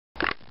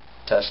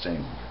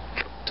Testing.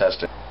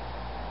 Testing.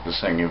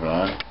 This thing even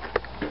on?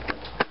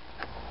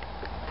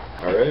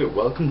 Alright,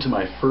 welcome to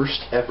my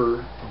first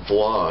ever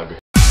vlog.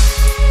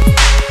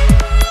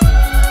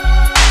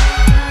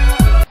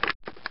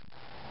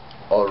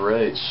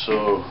 Alright,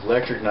 so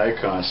Electric Night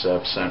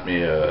Concept sent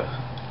me a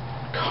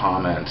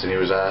comment and he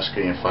was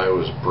asking if I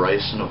was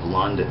Bryson of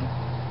London.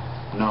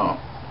 No,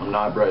 I'm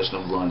not Bryson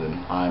of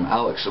London. I'm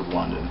Alex of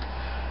London.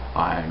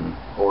 I'm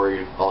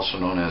also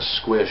known as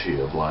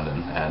Squishy of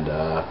London, and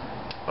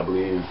I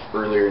believe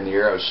earlier in the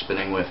year I was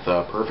spinning with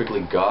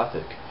Perfectly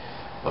Gothic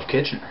of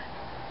Kitchener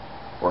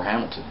or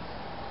Hamilton.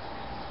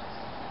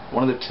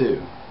 One of the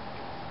two.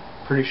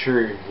 Pretty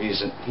sure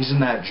he's in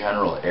that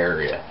general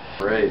area.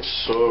 Right.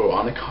 So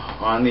on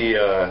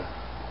the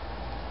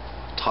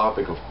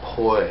topic of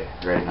poi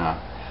right now,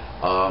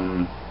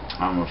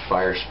 I'm a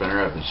fire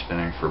spinner. I've been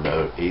spinning for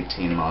about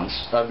 18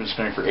 months. and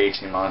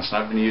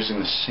I've been using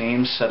the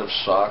same set of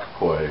sock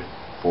poi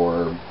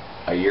for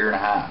a year and a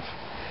half.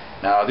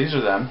 Now these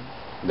are them.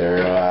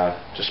 They're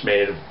just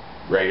made of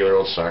regular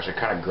old socks. They're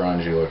kind of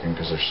grungy looking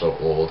because they're so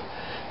old,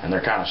 and they're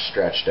kind of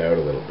stretched out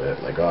a little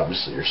bit. Like,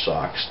 obviously your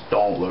socks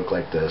don't look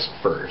like this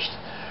at first.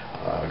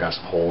 Got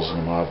some holes in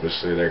them,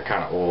 obviously. They're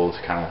kind of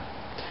old, kind of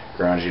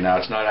grungy. Now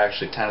it's not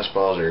actually tennis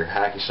balls or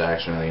hacky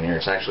sacks or anything here.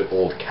 It's actually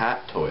old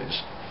cat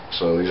toys.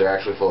 So these are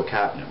actually full of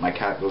catnip. My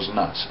cat goes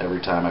nuts every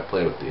time I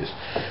play with these.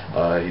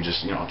 He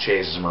just,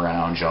 chases them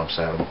around, jumps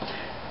at them,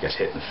 gets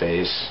hit in the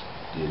face.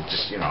 You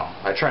just,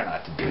 I try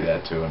not to do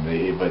that to him,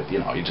 but,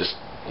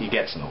 he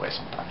gets in the way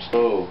sometimes.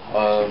 So,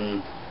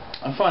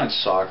 I find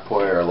sock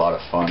poi are a lot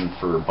of fun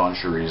for a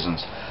bunch of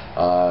reasons.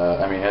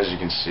 I mean, as you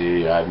can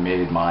see, I've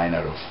made mine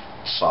out of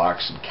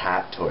socks and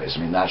cat toys. I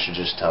mean, that should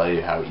just tell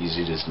you how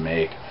easy it is to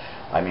make.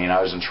 I mean, I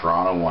was in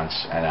Toronto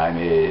once, and I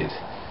made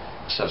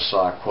set of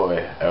sock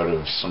poi out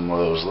of some of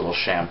those little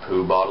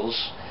shampoo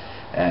bottles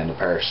and a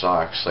pair of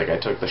socks. Like, I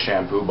took the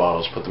shampoo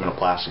bottles, put them in a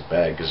plastic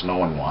bag because no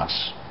one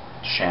wants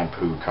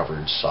shampoo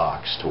covered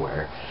socks to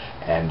wear,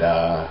 and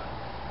I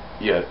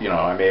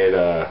made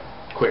a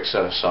quick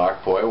set of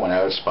sock poi, went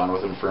out, spun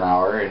with them for an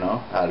hour,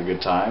 had a good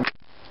time.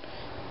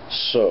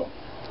 So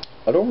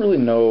I don't really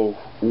know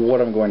what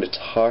I'm going to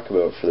talk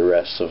about for the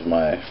rest of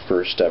my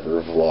first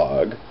ever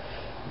vlog,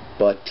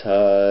 but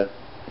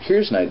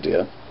here's an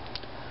idea.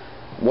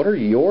 What are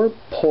your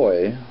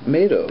poi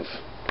made of?